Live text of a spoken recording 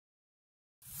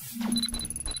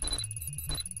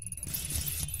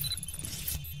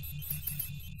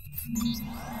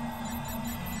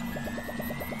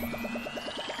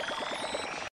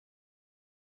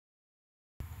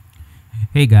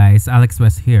Hey guys,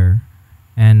 AlexWest here,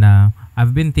 and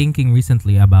I've been thinking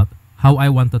recently about how I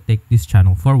want to take this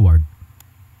channel forward.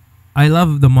 I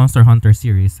love the Monster Hunter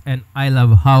series, and I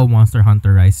love how Monster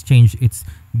Hunter Rise changed its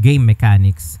game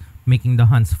mechanics, making the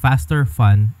hunts faster,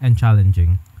 fun, and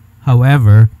challenging.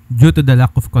 However, due to the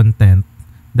lack of content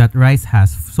that Rise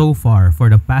has so far for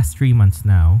the past 3 months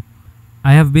now,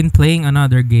 I have been playing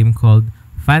another game called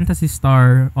Phantasy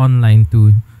Star Online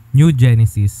 2 New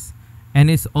Genesis, and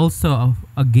it's also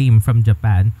a game from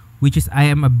Japan, which is I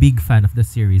am a big fan of the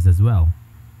series as well.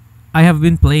 I have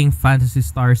been playing Phantasy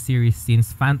Star series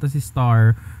since Phantasy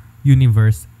Star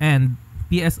Universe, and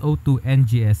PSO2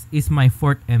 NGS is my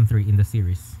 4th entry in the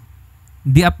series.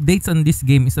 The updates on this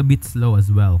game is a bit slow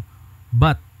as well,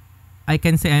 but I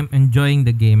can say I'm enjoying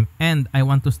the game and I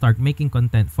want to start making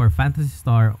content for Phantasy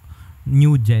Star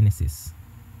New Genesis.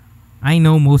 I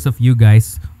know most of you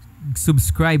guys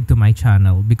subscribe to my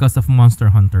channel because of Monster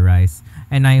Hunter Rise,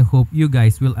 and I hope you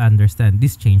guys will understand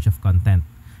this change of content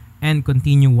and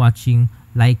continue watching,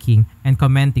 liking, and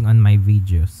commenting on my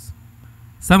videos.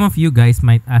 Some of you guys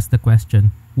might ask the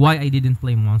question, why I didn't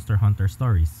play Monster Hunter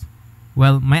Stories?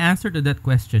 Well, my answer to that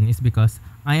question is because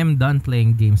I am done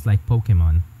playing games like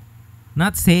Pokemon.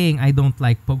 Not saying I don't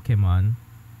like Pokemon.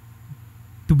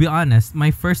 To be honest,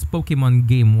 my first Pokemon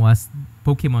game was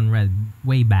Pokemon Red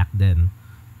way back then.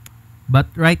 But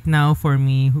right now, for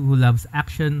me who loves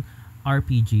action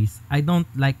RPGs, I don't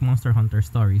like Monster Hunter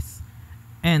Stories.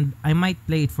 And I might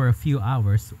play it for a few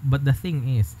hours, but the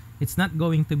thing is, it's not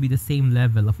going to be the same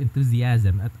level of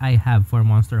enthusiasm that I have for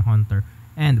Monster Hunter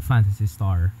and Phantasy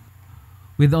Star.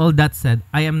 With all that said,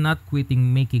 I am not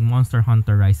quitting making Monster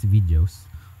Hunter Rise videos.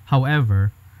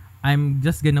 However, I'm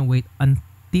just gonna wait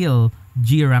until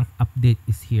G-Rank update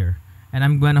is here, and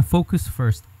I'm gonna focus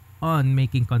first on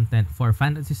making content for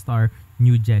Phantasy Star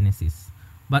New Genesis.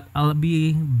 But I'll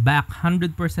be back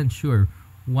 100% sure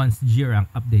once G-Rank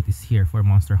update is here for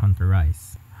Monster Hunter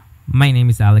Rise. My name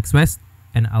is AlexWest,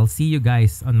 and I'll see you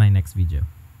guys on my next video.